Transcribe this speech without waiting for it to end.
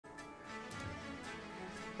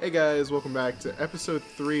Hey guys, welcome back to episode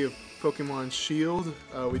 3 of Pokemon Shield.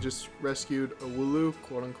 We just rescued a Wooloo,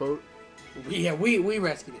 quote unquote. Yeah, we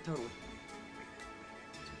rescued it, totally.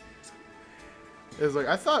 It was like,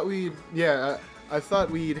 I thought we'd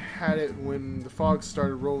had it when the fog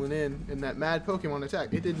started rolling in and that mad Pokemon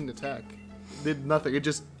attacked. It didn't attack. It did nothing. It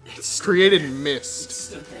just created mist.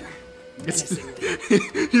 Stood there.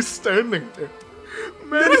 He's standing there.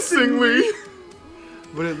 Menacingly.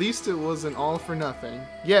 But at least it wasn't all for nothing.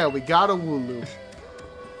 Yeah, we got a Wooloo.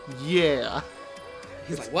 Yeah.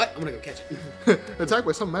 He's like, what? I'm gonna go catch it. Attacked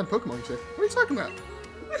by some mad Pokemon, you say. What are you talking about?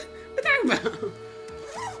 What are you talking about?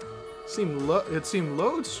 It seemed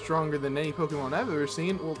loads stronger than any Pokemon I've ever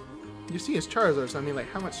seen. Well, you see his Charizard, so I mean,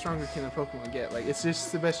 like, how much stronger can a Pokemon get? Like, it's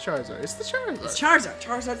just the best Charizard. It's the Charizard. It's Charizard.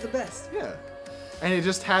 Charizard's the best. Yeah. And it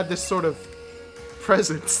just had this sort of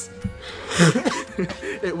presence.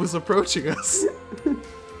 It was approaching us.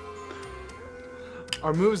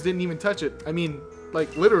 Our moves didn't even touch it. I mean,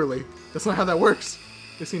 like, literally. That's not how that works.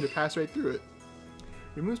 They seem to pass right through it.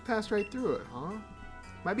 Your moves pass right through it, huh?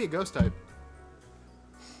 Might be a ghost type.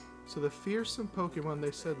 So the fearsome Pokemon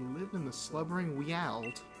they said lived in the slumbering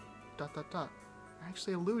Weald. ...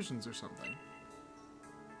 Actually illusions or something.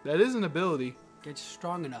 That is an ability. Get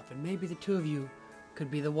strong enough, and maybe the two of you could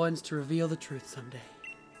be the ones to reveal the truth someday.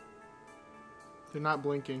 They're not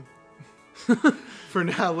blinking. For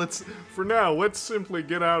now, let's simply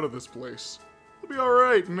get out of this place. We'll be all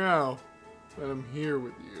right now that I'm here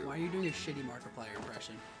with you. Why are you doing a shitty Markiplier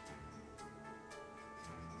impression?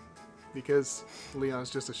 Because Leon's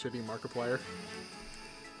just a shitty Markiplier.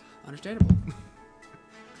 Understandable.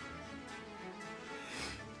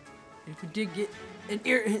 If we did get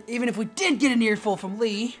even if we did get an earful from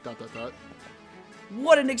Lee. ...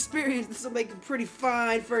 What an experience! This will make a pretty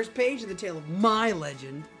fine first page of the tale of my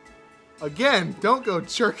legend. Again, don't go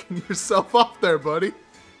jerking yourself off there, buddy.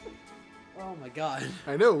 Oh my god.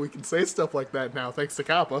 I know, we can say stuff like that now, thanks to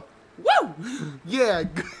Kappa. Woo! Yeah,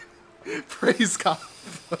 praise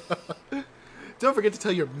Kappa. Don't forget to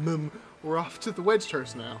tell your mum we're off to the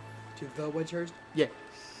Wedgehurst now. To the Wedgehurst? Yeah.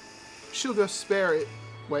 She'll go spare it.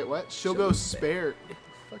 Wait, what? She'll go spare...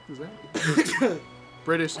 What the fuck is that?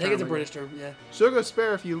 British term. I think it's a British term, yeah. She'll go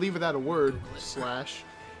spare if you leave without a word.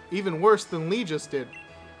 / Even worse than Lee just did.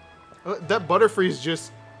 That Butterfree's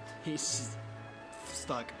just... He's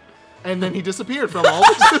stuck. And then he disappeared from all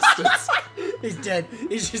existence. He's dead.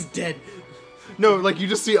 He's just dead. No, like you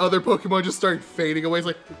just see other Pokemon just start fading away. It's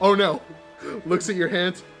like, oh no. Looks at your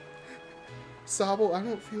hand. Sobble, I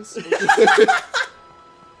don't feel so good.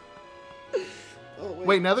 Oh,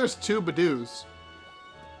 wait, now there's 2 Badoos.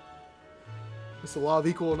 It's the law of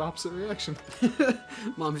equal and opposite reaction.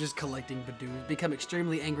 Mom's just collecting Badoos. Become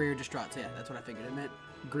extremely angry or distraught. So yeah, that's what I figured it meant.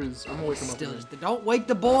 Grizz, I'm gonna wake him up. Still, don't wake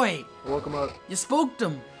the boy. I'll woke him up. You spooked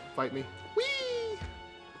him. Fight me. Whee!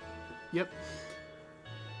 Yep.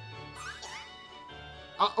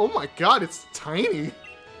 Oh my god, it's tiny.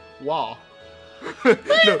 Wow. Man,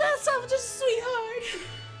 that's just a sweetheart.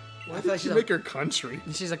 Why did you make her country?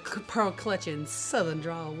 She's a pearl-clutching,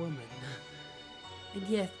 southern-drawl woman. And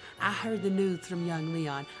yes, I heard the news from young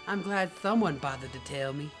Leon. I'm glad someone bothered to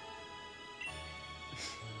tell me.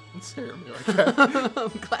 Don't stare at me like that.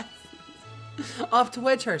 I'm glad. Off to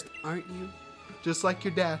Wedgehurst, aren't you? Just like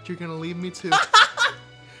your dad, you're gonna leave me too.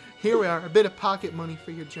 Here we are, a bit of pocket money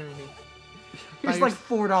for your journey. Here's like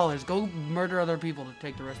 $4. Go murder other people to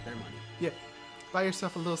take the rest of their money. Yeah. Buy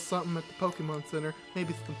yourself a little something at the Pokemon Center.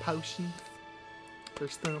 Maybe some potions or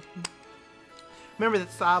something. Remember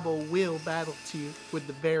that Sobble will battle to you with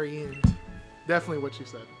the very end. Definitely what she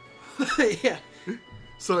said. Yeah.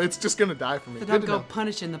 So it's just gonna die for me. So don't go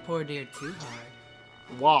punishing the poor dear too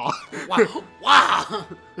hard. Wow. Wow. Wow.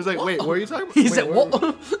 It's like, wait, what are you talking about? He said, what? Wait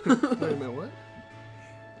a minute, what?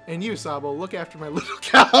 And you, Sobble, look after my little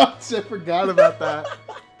couch. I forgot about that.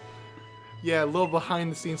 Yeah, a little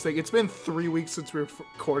behind the scenes thing. It's been 3 weeks since we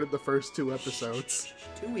recorded the first 2 episodes.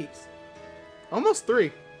 2 weeks. Almost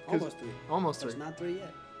 3. Almost 3. Almost 3. It's not 3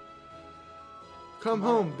 yet. Come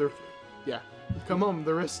home. Yeah. Come home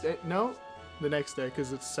the rest day. No? The next day,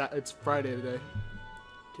 because it's Friday today.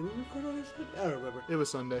 Did we record all this? I don't remember. It was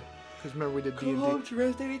Sunday. Because remember we did D&D. Come home to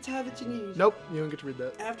rest any time that you need. Nope, you don't get to read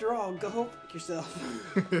that. After all, go home yourself.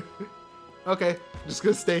 Okay, just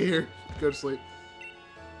gonna stay here. Go to sleep.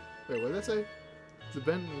 Wait, what did that say? The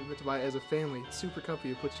bed we meant to buy as a family. It's super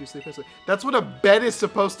comfy. It puts you to sleep instantly. That's what a bed is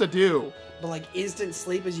supposed to do. But like instant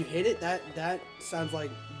sleep as you hit it, that sounds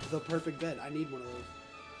like the perfect bed. I need one of those.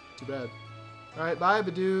 Too bad. Alright, bye,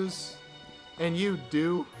 Badoos. And you,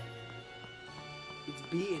 do. It's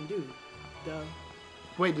B and do. Duh.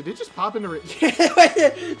 Wait, did it just pop into...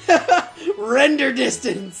 Red render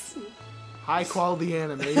distance. High quality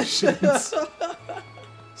animations.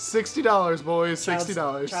 $60, boys.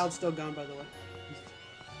 $60. Child's still gone, by the way.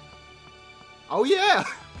 Oh yeah.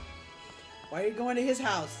 Why are you going to his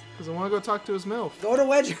house? Because I want to go talk to his MILF. Go to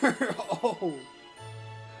Wedger. Oh.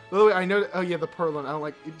 By the way, I know. Oh yeah, the Perlin. I don't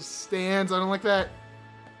like. It just stands. I don't like that.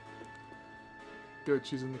 Good.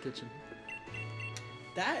 She's in the kitchen.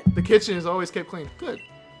 The kitchen is always kept clean. Good.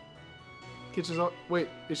 Kitchen's all. Wait,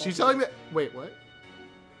 is she telling me? Wait, what?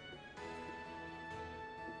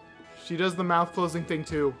 She does the mouth closing thing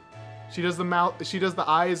too. She does the mouth. She does the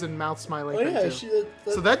eyes and mouth smiling thing too.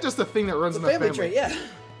 So that's just a thing that runs in the family. Trait, yeah.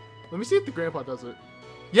 Let me see if the grandpa does it.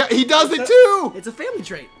 Yeah, he does it too. It's a family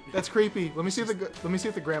trait. That's creepy. Let me see if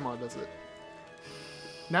the grandma does it.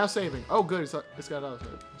 Now saving. Oh, good. It's got out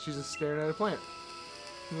of it. She's just staring at a plant.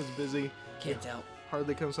 He was busy. Can't tell.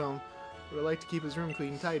 Hardly comes home. Would like to keep his room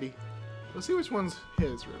clean and tidy. Let's see which one's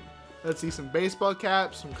his room. Let's see some baseball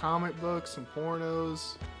caps, some comic books, some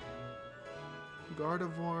pornos.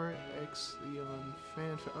 Gardevoir, Leon,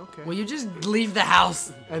 Fan. Okay. Will you just leave the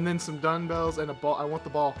house? And then some dumbbells and a ball. I want the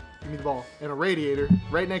ball. Give me the ball. And a radiator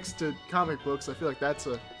right next to comic books. I feel like that's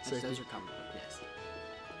a safety. Those are comic books, yes.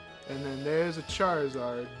 And then there's a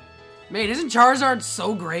Charizard. Man, isn't Charizard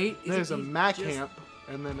so great? There's a Machamp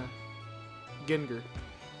and then a Gengar.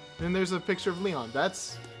 Then there's a picture of Leon. I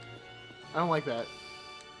don't like that.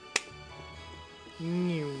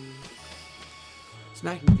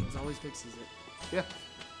 Smacking things always fixes it. Yeah,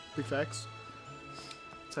 big facts.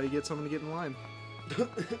 That's how you get someone to get in line.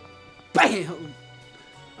 BAM!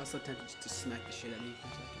 I was so tempted to smack the shit out of you for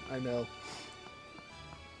a second. I know.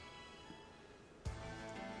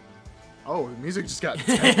 Oh, the music just got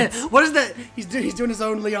intense. What is that? He's doing his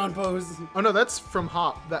own Leon pose. Oh no, that's from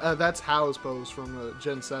Hop. That's Hao's pose from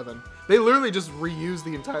Gen 7. They literally just reused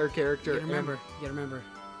the entire character. You gotta remember.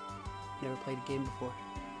 Never played a game before.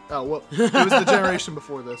 Oh, well, it was the generation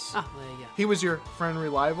before this. Oh, there you go. He was your friendly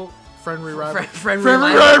rival? Friendly rival? Friendly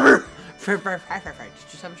rival. Did you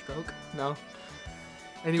just have a stroke? No.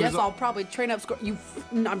 And he yes, I'll probably train up score.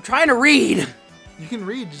 I'm trying to read. You can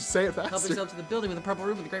read, just say it faster. Help yourself to the building with a purple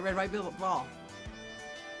roof with a great red white ball.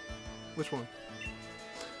 Which one?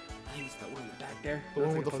 I think it's the one in the back there. The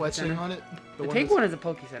one with the fletching on it? The pink one is a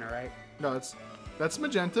Poke Center, right? No, that's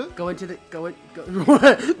magenta. Go. I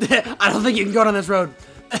don't think you can go down this road.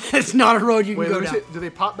 It's not a road you can go down. Do they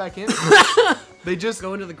pop back in? They just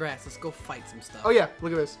go into the grass. Let's go fight some stuff. Oh yeah,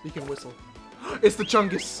 look at this. You can whistle. It's the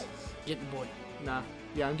Chungus. Get the boy. Nah.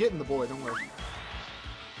 Yeah, I'm getting the boy. Don't worry.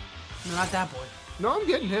 No, not that boy. No, I'm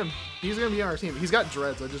getting him. He's gonna be on our team. He's got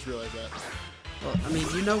dreads. I just realized that. Well, I mean,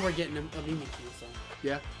 you know we're getting him a Mimikyu, so.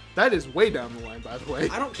 Yeah, that is way down the line, by the way.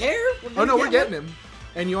 I don't care. Oh no, we're getting him.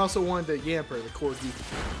 And you also wanted the Yamper, the Corgi.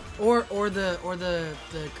 Or the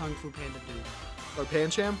Kung Fu Panda dude. Or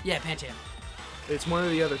Pancham? Yeah, Pancham. It's one or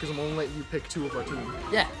the other, because I'm only letting you pick two of our team.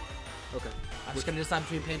 Yeah. Okay. I'm just going to decide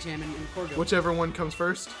between Pancham and Corgi. Whichever one comes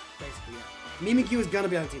first? Basically, yeah. Mimikyu is going to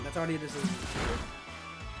be on the team. That's already a decision.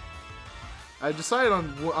 I decided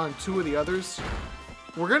on two of the others.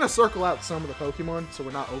 We're going to circle out some of the Pokemon, so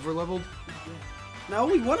we're not over-leveled. No,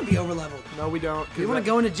 we want to be over-leveled. No, we don't. We want to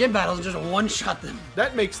go into gym battles and just one-shot them.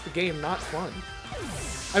 That makes the game not fun.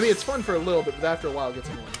 I mean, it's fun for a little bit, but after a while it gets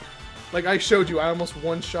annoying. Like I showed you, I almost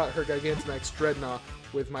one-shot her Gigantamax Dreadnought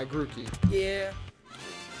with my Grookey. Yeah.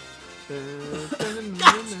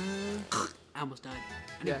 I almost died.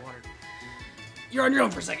 I need water. You're on your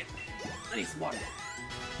own for a second. I need some water.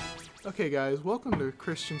 Okay, guys, welcome to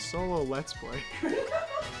Christian Solo Let's Play.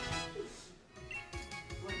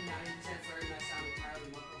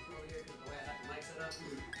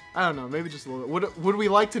 I don't know, maybe just a little bit. Would we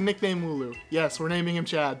like to nickname Wooloo? Yes, we're naming him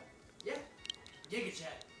Chad. Yeah. Giga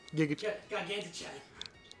Chad. Gigantic Chad.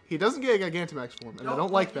 He doesn't get a Gigantamax form, and I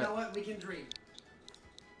don't like that. You know what? We can dream.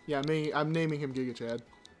 Yeah, I'm naming him Giga Chad.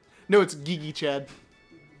 No, it's Gigi Chad.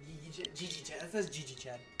 Gigi Chad. That says Gigi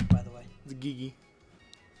Chad, by the way. It's Gigi.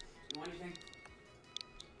 What do you think?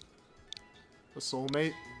 A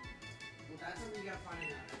soulmate? Well, that's something you gotta find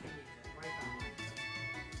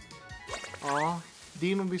out. Aw,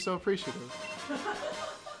 Dean would be so appreciative.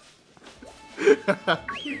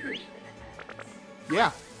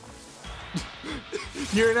 Yeah.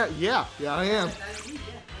 You're not. Yeah, I am.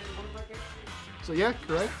 So yeah,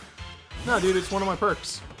 correct. No, dude, it's one of my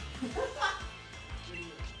perks.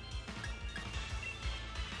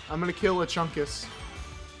 I'm gonna kill a Chunkus.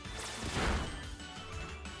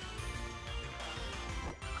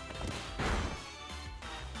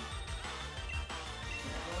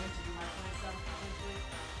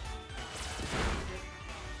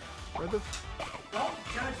 Where the? Don't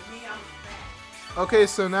judge me, I'm fat. Okay,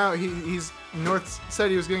 so now he's North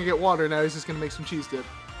said he was gonna get water, now he's just gonna make some cheese dip.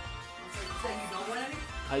 So you don't want any?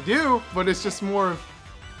 I do, but it's just more of...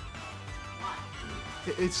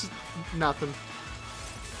 It's just nothing.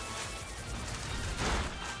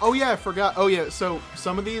 Oh yeah, I forgot. Oh yeah, so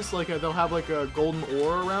some of these, like, they'll have like a golden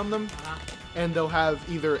ore around them, and they'll have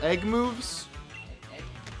either egg moves. Egg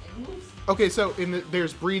moves? Okay, so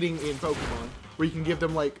there's breeding in Pokemon, where you can give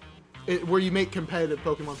them like, where you make competitive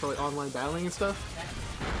Pokemon for like online battling and stuff.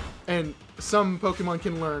 And some Pokemon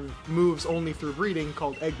can learn moves only through breeding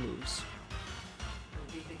called egg moves.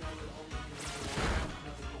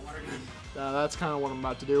 That's kind of what I'm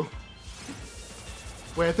about to do.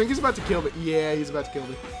 Wait, I think he's about to kill me. Yeah, he's about to kill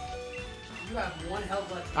me. You have 1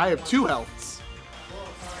 health left. I have 2 healths. Oh,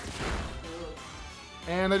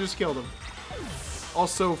 sorry. And I just killed him.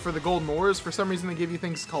 Also, for the golden ores, for some reason they give you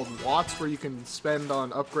things called watts where you can spend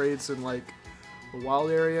on upgrades in like the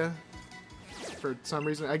wild area. For some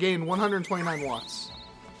reason, I gained 129 watts.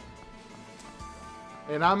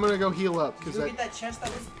 And I'm gonna go heal up because Did you get that chest that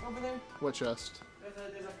was over there? What chest?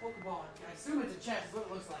 There's a Pokeball. I assume it's a chest. That's what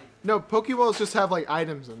it looks like. No, Pokeballs just have like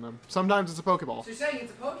items in them. Sometimes it's a Pokeball. So you're saying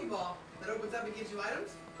it's a Pokeball that opens up and gives you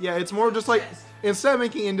items? Yeah, it's more just like, instead of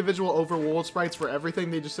making individual overworld sprites for everything,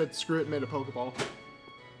 they just said screw it and made a Pokeball.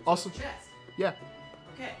 Also, Chest. yeah.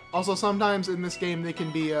 Okay. Also, sometimes in this game they can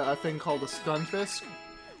be a thing called a Stunfisk,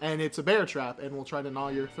 and it's a bear trap, and will try to gnaw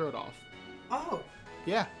your throat off. Oh.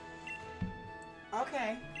 Yeah.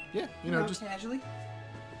 Okay. Yeah, you know, just... casually.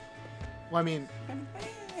 Well, I mean...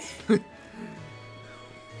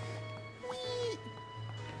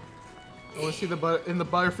 I want to see the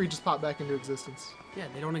Butterfree just pop back into existence. Yeah,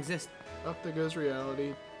 they don't exist. Up there goes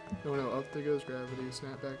reality. No, up there goes gravity.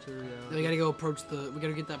 Snap back to reality. Then we gotta go approach the... We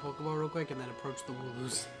gotta get that Pokeball real quick and then approach the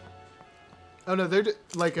Wooloos. Oh no, they're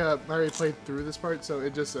like, I already played through this part, so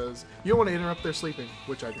it just says, you don't want to interrupt their sleeping,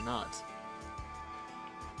 which I do not.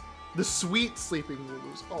 The sweet sleeping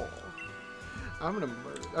Wooloos. Oh. I'm gonna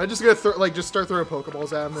murder. I'm just gonna just start throwing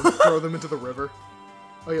Pokeballs at them and throw them into the river.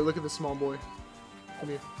 Oh yeah, look at this small boy. Come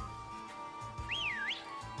here.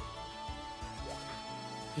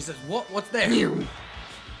 He says, what? What's there?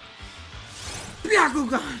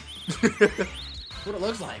 Byakugan! What it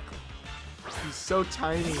looks like. He's so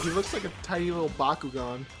tiny. He looks like a tiny little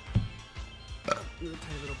Bakugan. A tiny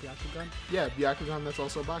little Byakugan? Yeah, Byakugan that's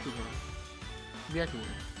also a Bakugan. Byakugan.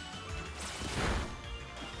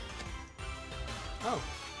 Oh.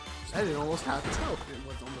 That did almost half its health. It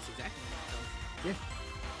was almost exactly that. Yeah.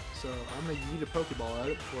 So I'm gonna yeet a Pokeball at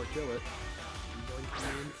it before I kill it.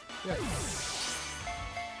 Yeah.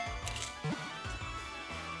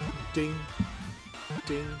 Ding.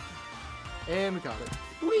 Ding. And we got it.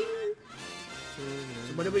 Wing!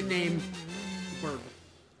 So what did we name Bird?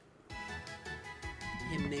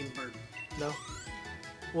 Him named Bird. No.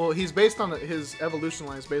 Well, he's based on his evolution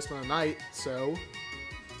line is based on a knight, so.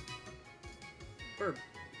 Bird.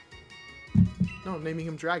 No, I'm naming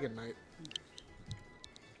him Dragon Knight.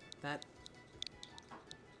 That.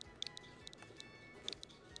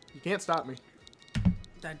 You can't stop me.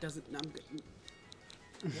 That doesn't. I'm good.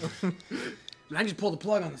 I just pulled the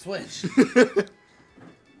plug on the Switch.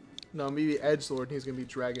 No, maybe Edgelord, and he's gonna be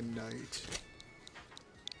Dragon Knight.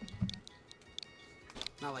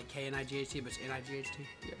 Not like K-N-I-G-H-T, but it's N-I-G-H-T.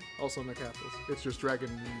 Yeah, also no capitals. It's just Dragon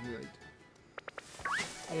Knight.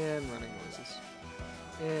 And running noises.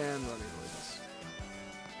 And running noises.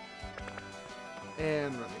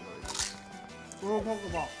 And running noises. Roll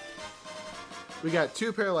Pokeball. We got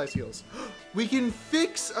 2 paralyzed heals. We can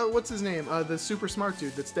fix, what's his name? The super smart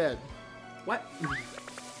dude that's dead. What?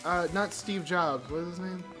 Not Steve Jobs. What is his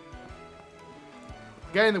name?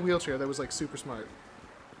 Guy in the wheelchair that was like super smart.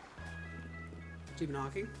 Stephen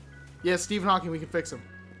Hawking? Yeah, Stephen Hawking, we can fix him.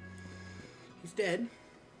 He's dead.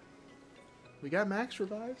 We got Max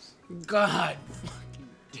revives. God fucking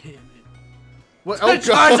damn it. What? Oh,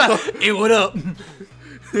 God. Hey, what up?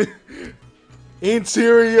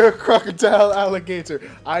 Interior crocodile alligator.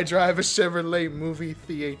 I drive a Chevrolet movie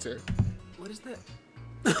theater. What is that?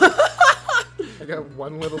 I got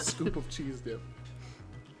 1 little scoop of cheese dip.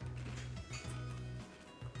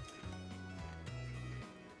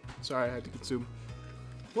 Sorry, I had to consume.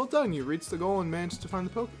 Well done, you reached the goal and managed to find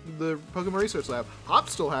the Pokemon Research Lab. Hop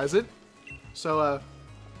still has it. So,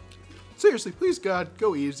 seriously, please God,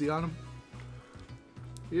 go easy on him.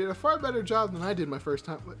 You did a far better job than I did my first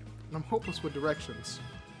time, but I'm hopeless with directions.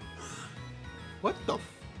 What the f...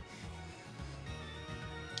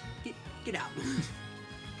 Get out.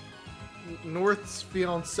 North's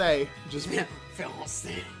fiancé just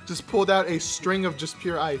Fiancé. just pulled out a string of just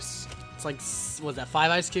pure ice. It's like, was that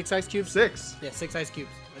 5 ice cubes? 6. Yeah, 6 ice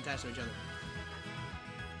cubes attached to each other.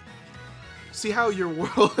 See how your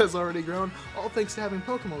world has already grown? All thanks to having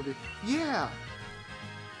Pokemon. Yeah.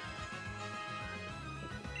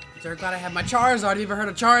 So glad I have my Charizard. You ever heard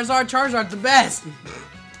of Charizard? Charizard's the best.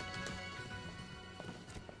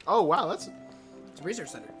 Oh wow, that's. It's a research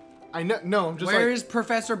center. I know. No, I'm just. Where is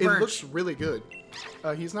Professor Birch? It looks really good.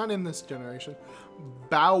 He's not in this generation.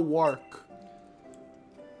 Bowark.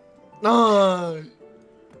 The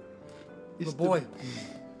boy.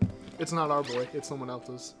 It's not our boy. It's someone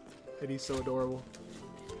else's. And he's so adorable.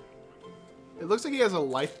 It looks like he has a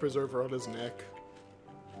life preserver on his neck.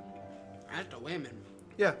 That's the women.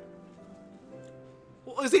 Yeah.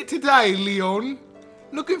 What is it today, Leon?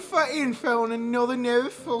 Looking for info on another never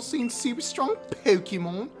before seen super strong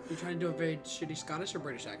Pokemon? You trying to do a very shitty Scottish or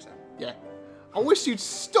British accent? Yeah. I wish you'd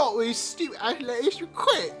stop with your stupid athletics and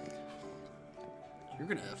quit. You're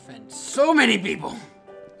gonna offend so many people.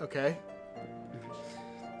 Okay.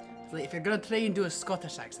 Like, if you're gonna try and do a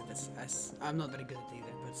Scottish accent, I'm not very good at either.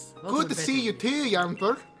 But Good to see you too,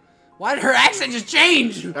 Yamper. Why did her accent just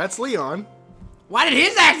change? That's Leon. Why did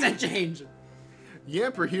his accent change?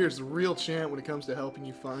 Yamper here is the real champ when it comes to helping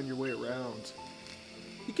you find your way around.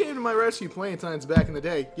 He came to my rescue plenty of times back in the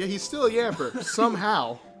day. Yeah, he's still a Yamper,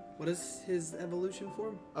 somehow. What is his evolution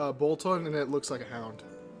form? Bolton, and it looks like a hound.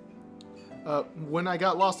 When I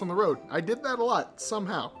got lost on the road, I did that a lot,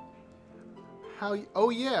 somehow.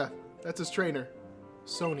 Oh yeah, that's his trainer,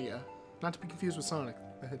 Sonia. Not to be confused with Sonic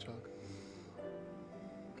the Hedgehog.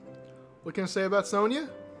 What can I say about Sonia?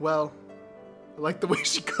 Well, I like the way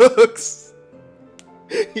she cooks.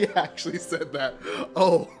 He actually said that.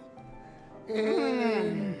 Oh.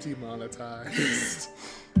 And demonetized.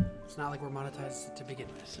 It's not like we're monetized to begin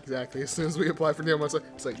with. Exactly. As soon as we apply for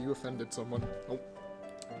demonetization, it's like you offended someone. Nope.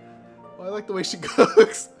 Well, I like the way she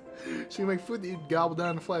cooks. She can make food that you gobble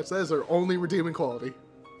down in a flash. That is her only redeeming quality.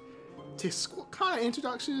 Tisk, what kind of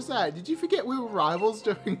introduction is that? Did you forget we were rivals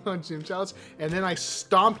during our gym challenge? And then I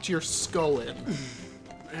stomped your skull in.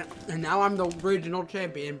 And now I'm the regional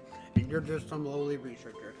champion, and you're just some lowly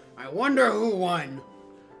researcher. I wonder who won.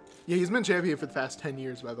 Yeah, he's been champion for the past 10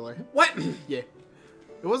 years, by the way. What? Yeah.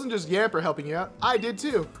 It wasn't just Yamper helping you out. I did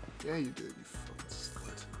too. Yeah, you did, you fucking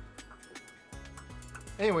slut.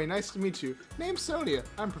 Anyway, nice to meet you. Name's Sonia.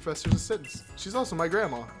 I'm Professor's assistant. She's also my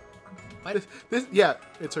grandma. What? Yeah,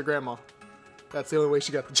 it's her grandma. That's the only way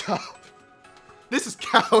she got the job. This is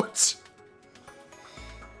Couch.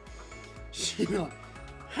 She'd be like,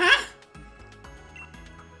 huh?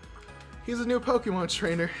 He's a new Pokemon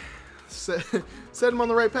trainer. Set him on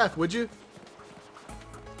the right path, would you?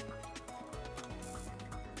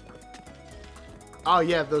 Oh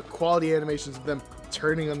yeah, the quality animations of them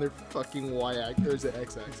turning on their fucking y-axis, or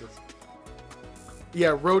x-axis.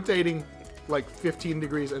 Yeah, rotating like 15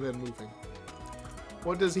 degrees and then moving.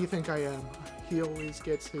 What does he think I am? He always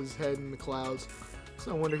gets his head in the clouds. It's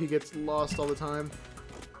no wonder he gets lost all the time.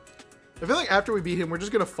 I feel like after we beat him, we're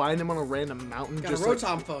just gonna find him on a random mountain. Got just a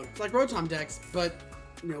Rotom phone. It's like Rotom Dex, but,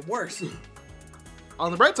 you know, worse.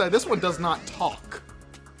 On the bright side, this one does not talk.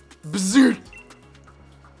 Bzzz.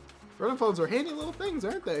 Rotom phones are handy little things,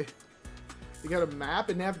 aren't they? They got a map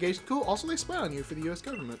and navigation. Cool. Also, they spy on you for the U.S.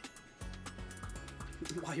 government.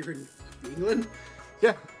 While you're in England?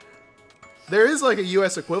 Yeah. There is like a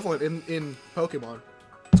U.S. equivalent in Pokemon.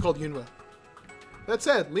 It's called Unova. That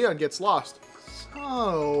said, Leon gets lost.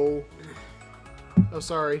 So... Oh,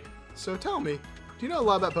 sorry. So tell me, do you know a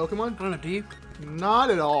lot about Pokemon? I don't know, do you? Not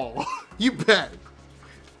at all. You bet.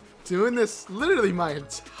 Doing this literally my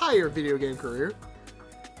entire video game career.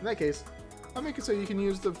 In that case, I'll make it so you can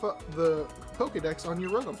use the Pokedex on your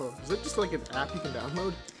Rotom phone. Is it just like an app you can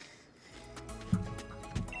download?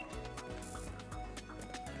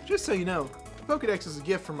 Just so you know, the Pokedex is a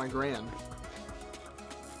gift from my gran.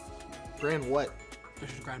 Gran what?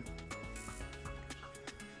 This is Gran.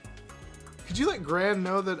 Could you let Gran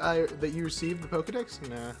know that you received the Pokedex?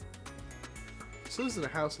 Nah. So this is a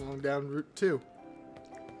house along down Route 2.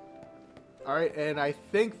 Alright, and I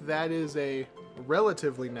think that is a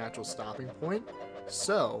relatively natural stopping point.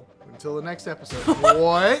 So, until the next episode.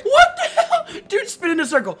 What? What the hell? Dude, spin in a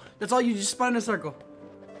circle. That's all you just spin in a circle.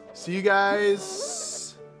 See you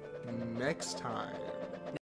guys next time.